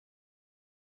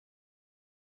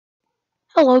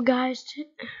Hello guys.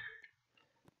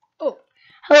 Oh,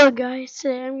 hello guys.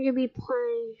 Today I'm gonna be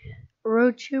playing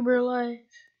RoTube Life.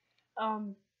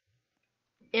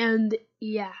 And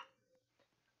yeah,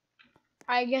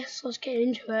 I guess let's get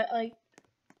into it. I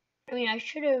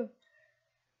should have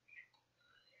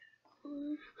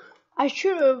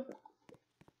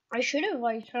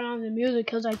turned on the music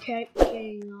because I kept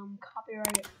getting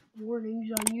copyright warnings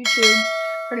on YouTube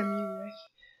for the music.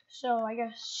 So I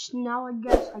guess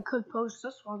I could post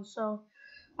this one. So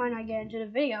why not get into the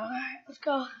video? Alright, let's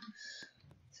go.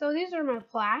 So these are my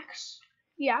plaques.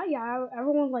 Yeah,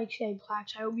 everyone likes saying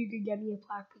plaques. I hope you could get me a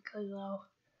plaque because,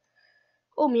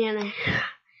 oh man,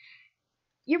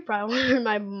 you're probably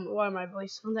one of my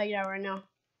voice sounds like that right now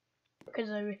because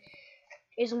I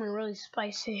ate something really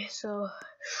spicy. So,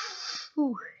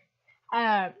 whew.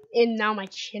 And now my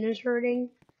chin is hurting,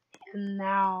 and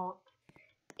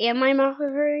my mouth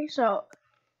is hurting. So,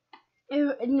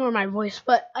 ignore my voice.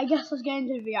 But I guess let's get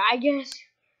into the video.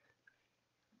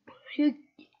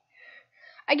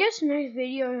 I guess next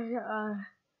video,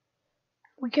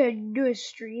 we could do a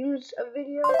streams a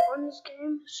video on this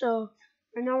game. So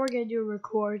right now we're gonna do a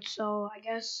record. So I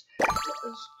guess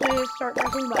let's just start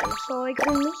pressing buttons. So like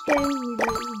in this game, you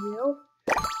do what you do.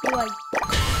 You like,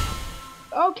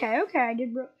 okay, I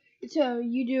did. So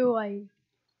you do like,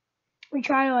 we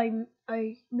try to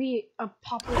like be a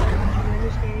popular YouTuber in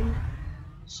this game.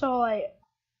 So like,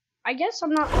 I guess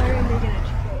I'm not learning to make an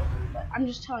education, but I'm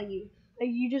just telling you. Like,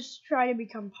 you just try to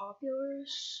become popular,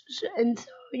 and so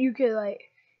you could, like,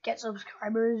 get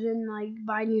subscribers and, like,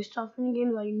 buy new stuff in the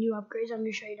game, like, new upgrades. I'm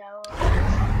gonna show you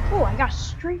that. Oh, I got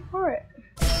straight for it.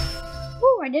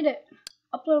 Oh, I did it.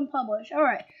 Upload and publish.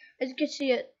 Alright, as you can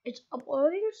see, it's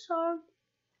uploading, so,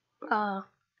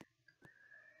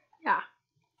 yeah.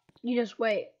 You just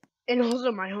wait. And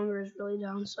also, my hunger is really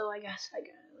down, so I guess I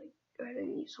gotta, like, go ahead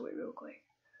and eat something real quick.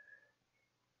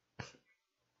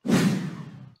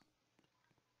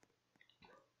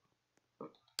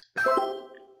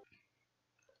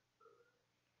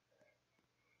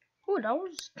 Oh, that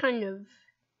was kind of,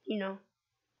 you know.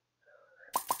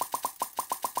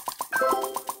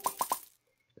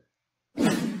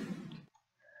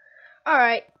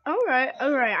 Alright.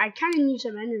 I kind of need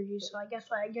some energy, so I guess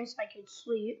I could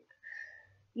sleep.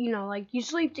 You know, like, you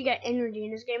sleep to get energy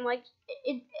in this game. Like,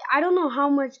 I don't know how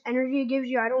much energy it gives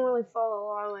you. I don't really follow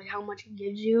along, like, how much it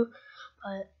gives you.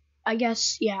 But I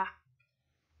guess, yeah.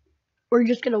 We're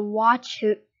just gonna watch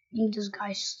this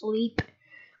guy sleep,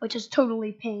 which is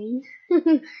totally pain.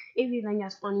 If you think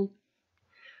that's funny.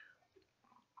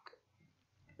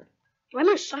 Why am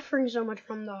I suffering so much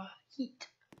from the heat?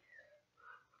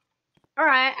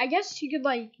 Alright, I guess you could,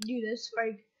 like, do this,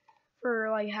 like, for,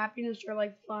 like, happiness or,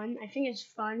 like, fun. I think it's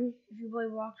fun. If you play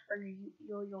Bloxburg,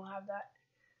 you'll have that.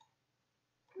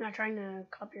 I'm not trying to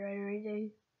copyright or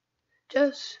anything.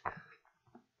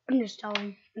 I'm just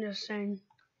saying.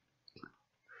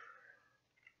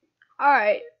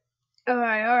 Alright,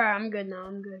 I'm good now,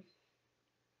 I'm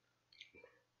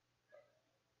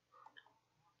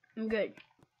good.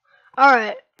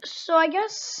 Alright, so I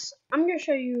guess I'm gonna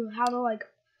show you how to, like,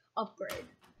 upgrade.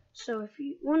 So if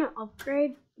you want to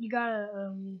upgrade, you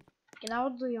gotta get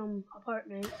out of the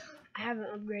apartment. I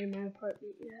haven't upgraded my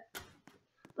apartment yet,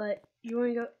 but if you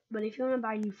want to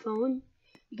buy a new phone,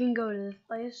 you can go to this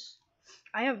place.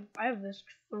 I have this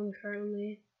phone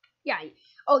currently. Yeah.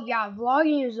 Oh yeah,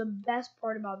 vlogging is the best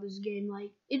part about this game.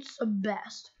 Like, it's the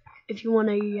best if you want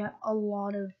to get a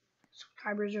lot of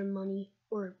subscribers or money,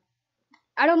 or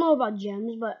I don't know about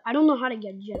gems, but I don't know how to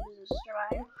get gems in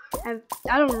Survive.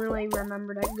 I don't really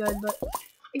remember that good, but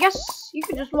I guess you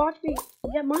could just watch me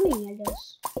get money, I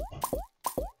guess.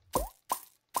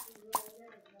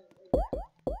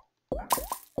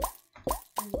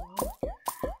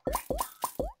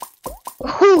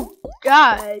 Oh,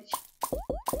 gosh.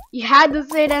 You had to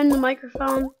say that in the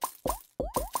microphone.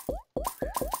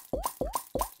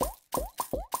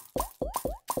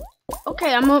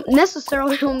 Okay, I'm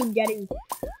necessarily only getting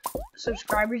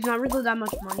subscribers, not really that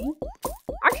much money.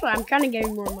 Actually, I'm kind of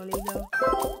getting more money, though.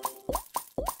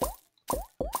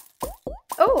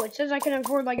 Oh, it says I can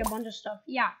afford, like, a bunch of stuff.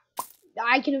 Yeah,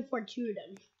 I can afford 2 of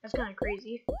them. That's kind of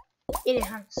crazy. It didn't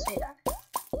have to say that.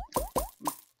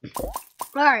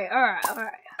 Alright.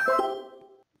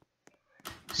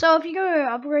 So, if you go to an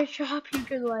upgrade shop, you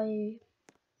could,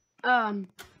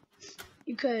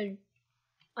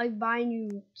 like, buy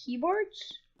new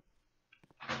keyboards.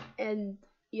 And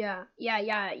yeah.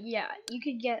 You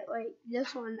could get, like,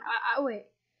 this one.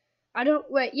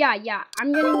 Yeah.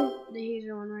 I'm getting the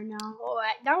Hazer one right now. Oh,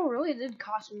 that really did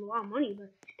cost me a lot of money.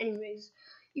 But anyways,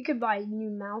 you could buy a new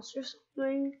mouse or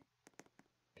something.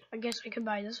 I guess I could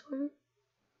buy this one.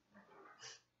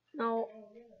 No.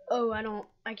 Oh,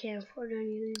 I can't afford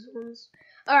any of these ones.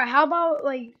 Alright, how about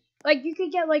like you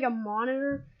could get like a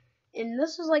monitor, and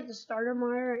this is like the starter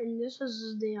monitor, and this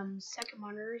is the second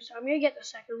monitor. So I'm gonna get the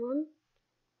second one.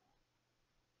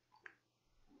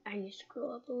 I need to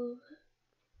scroll up a little bit.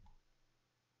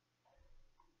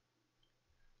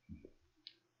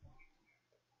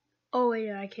 Oh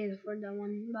wait, I can't afford that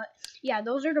one. But yeah,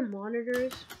 those are the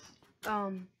monitors.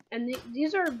 And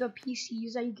these are the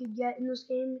PCs that you could get in this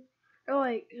game. They're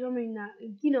like something that,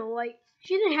 you know, like if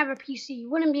you didn't have a PC, you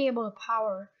wouldn't be able to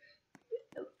power.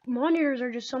 Monitors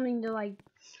are just something to like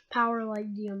power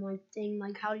like the like thing,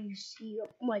 like how do you see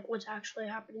like what's actually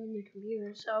happening in the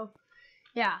computer. So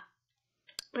yeah,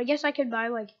 I guess I could buy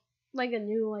like a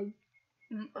new like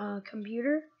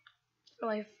computer for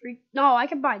like free. No, I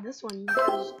could buy this one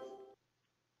because,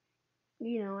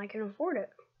 you know, I can afford it.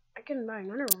 I can buy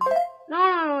another one.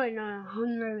 No,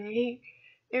 108.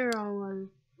 You're wrong one.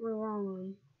 We're wrong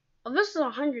one. Oh, this is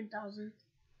 100,000.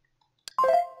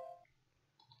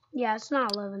 Yeah, it's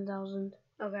not 11,000.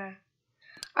 Okay.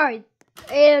 Alright.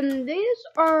 And these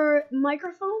are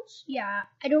microphones. Yeah,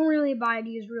 I don't really buy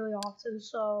these really often,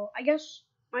 so I guess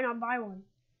why not buy one?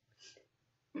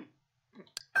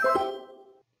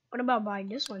 What about buying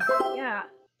this one? Yeah.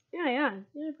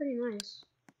 These are pretty nice.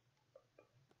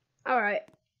 Alright.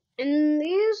 And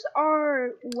these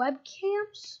are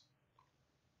webcams.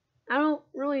 I don't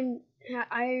really, you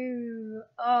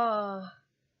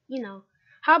know,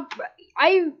 how,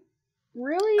 I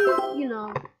really, you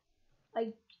know,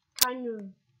 I kind of,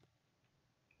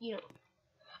 you know,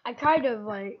 I kind of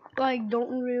like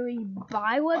don't really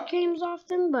buy webcams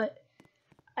often, but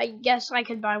I guess I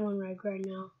could buy one right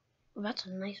now. Well, that's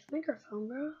a nice microphone,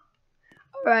 bro.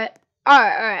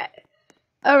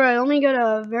 Alright, let me go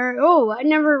to I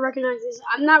never recognized this.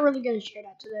 I'm not really gonna share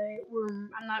that today.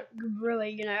 I'm not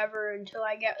really gonna ever until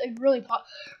I get like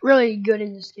really good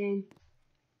in this game.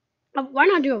 Why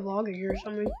not do a vlog here or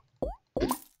something?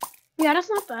 Yeah, that's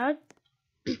not bad.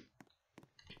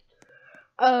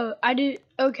 I did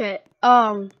okay.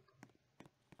 I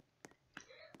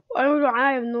don't know.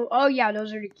 I have no. Oh yeah,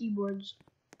 those are the keyboards.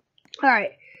 All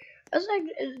right, that's like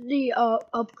the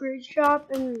upgrade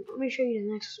shop, and let me show you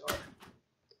the next store.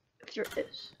 If there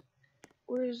is.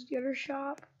 Where's the other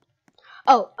shop?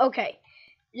 Oh, okay.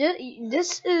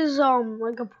 This is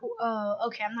like a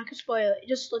okay, I'm not gonna spoil it.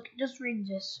 Just read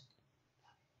this.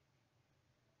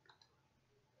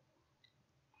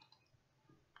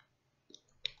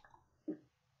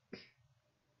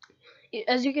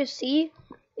 As you can see,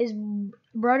 his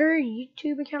brother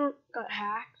YouTube account got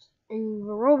hacked, and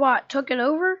the robot took it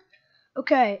over.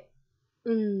 Okay,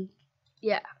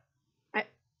 yeah.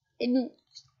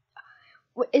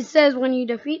 It says when you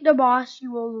defeat the boss,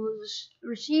 you will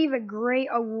receive a great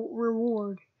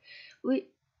reward.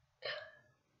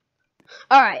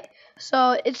 Alright,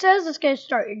 so it says it's going to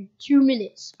start in 2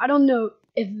 minutes. I don't know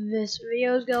if this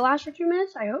video is going to last for 2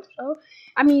 minutes. I hope so.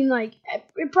 I mean, like,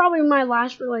 it probably might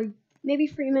last for, like, maybe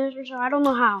 3 minutes or so. I don't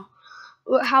know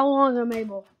how long I'm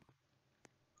able.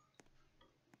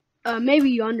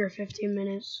 Maybe under 15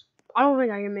 minutes. I don't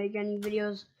think I can make any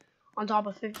videos on top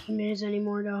of 15 minutes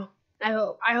anymore, though. I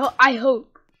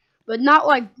hope. But not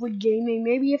like with gaming.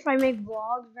 Maybe if I make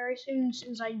vlogs very soon,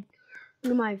 since I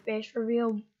do my face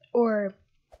reveal. Or,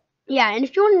 yeah, and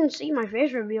if you want to see my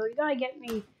face reveal, you gotta get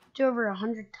me to over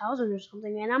 100,000 or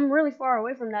something. And I'm really far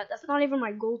away from that. That's not even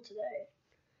my goal today.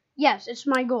 Yes, it's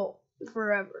my goal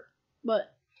forever.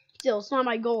 But still, it's not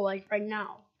my goal like right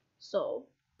now. So,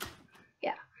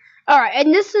 yeah. Alright,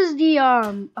 and this is the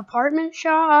apartment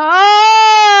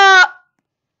shop.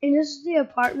 And this is the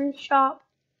apartment shop.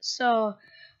 So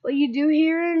what you do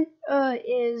here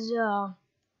is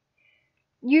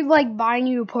you like buy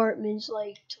new apartments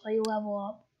like to like level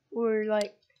up, or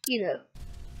like, you know.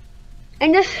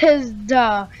 And this is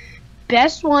the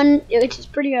best one, which is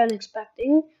pretty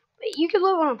unexpected. But you can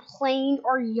live on a plane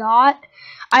or yacht.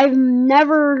 I've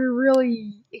never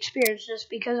really experienced this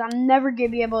because I'm never gonna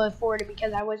be able to afford it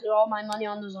because I wasted all my money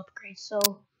on those upgrades. So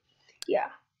yeah.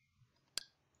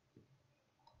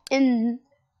 And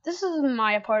this is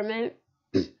my apartment.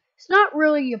 It's not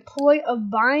really a point of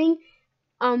buying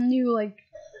new like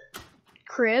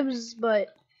cribs,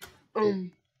 but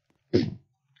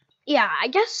yeah, I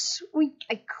guess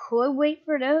I could wait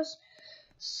for this.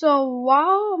 So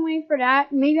while I'm waiting for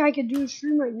that, maybe I could do a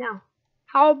stream right now.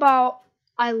 How about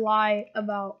I lie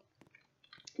about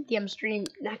the stream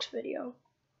next video?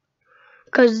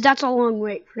 Because that's a long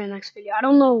wait for the next video. I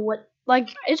don't know what, like,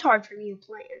 it's hard for me to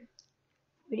plan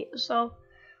videos. So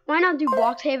why not do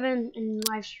Blockhaven and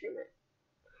live stream it?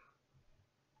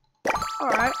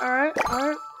 Alright, alright,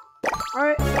 alright.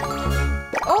 Alright.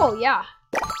 Oh, yeah.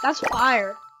 That's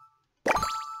fire.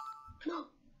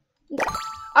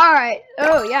 Alright.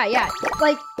 Oh, yeah, yeah.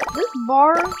 Like, this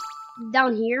bar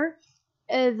down here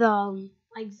is,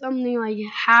 like something like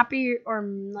happy or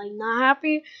like not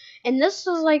happy. And this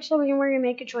is like something where you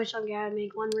make a choice. I'm gonna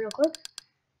make one real quick.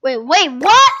 Wait,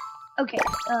 what? Okay,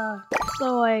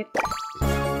 so like,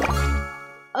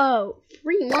 oh,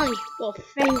 free money. Well,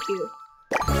 thank you.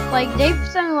 Like, they've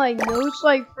sent like notes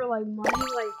like for like money,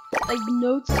 like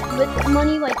notes with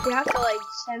money. Like you have to like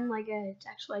send like a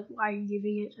text like why are you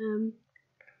giving it to him.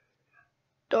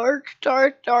 Dark.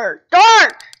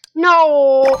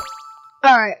 No.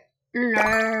 All right. No,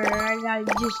 I gotta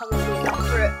do something to make up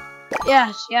for it.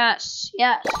 Yes.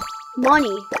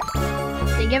 Money.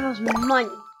 They give us money.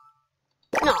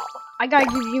 No, I gotta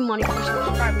give you money for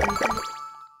subscribing.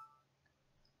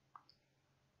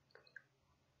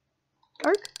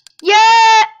 Dark?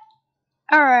 Yeah!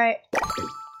 Alright.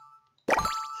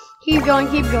 Keep going,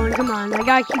 come on. I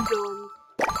gotta keep going.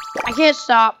 I can't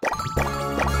stop.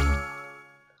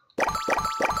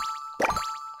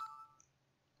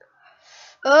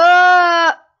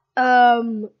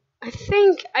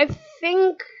 I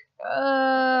think,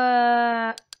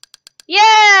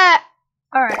 yeah!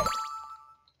 Alright.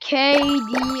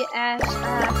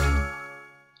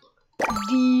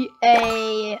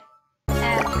 KDSFDAF.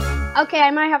 Okay,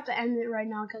 I might have to end it right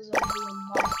now because of the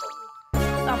impossible.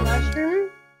 Stop live streaming.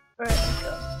 Alright, let's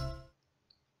go.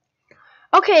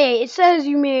 Okay, it says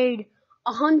you made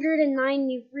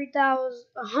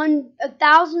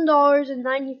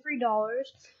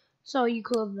 $1,093. So you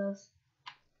close this.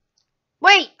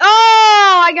 Wait!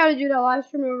 Oh, I gotta do that live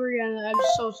stream over again. I'm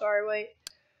so sorry. Wait.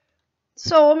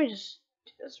 So let me just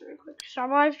do this real quick.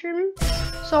 Stop live streaming.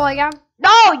 So like,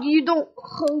 no, you don't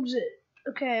close it.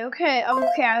 Okay.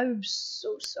 I'm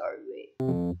so sorry. Wait.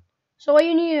 So what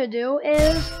you need to do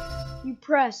is you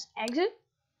press exit.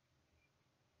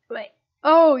 Wait.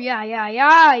 Oh yeah,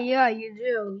 you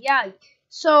do. Yeah.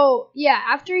 So yeah,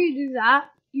 after you do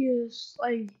that, you just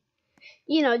like,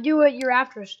 do what your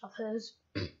after stuff is.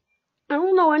 I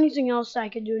don't know anything else I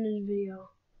could do in this video.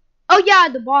 Oh yeah,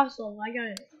 the boss level. I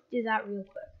gotta do that real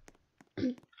quick.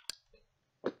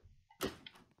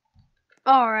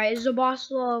 Alright, is the boss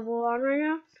level on right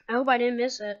now? I hope I didn't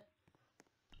miss it.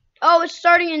 Oh, it's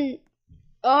starting in...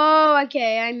 Oh,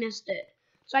 okay, I missed it.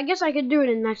 So I guess I could do it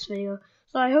in the next video.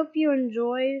 So I hope you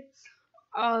enjoyed.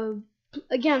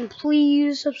 Again,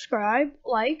 please subscribe,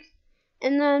 like,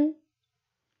 and then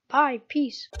bye.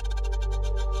 Peace.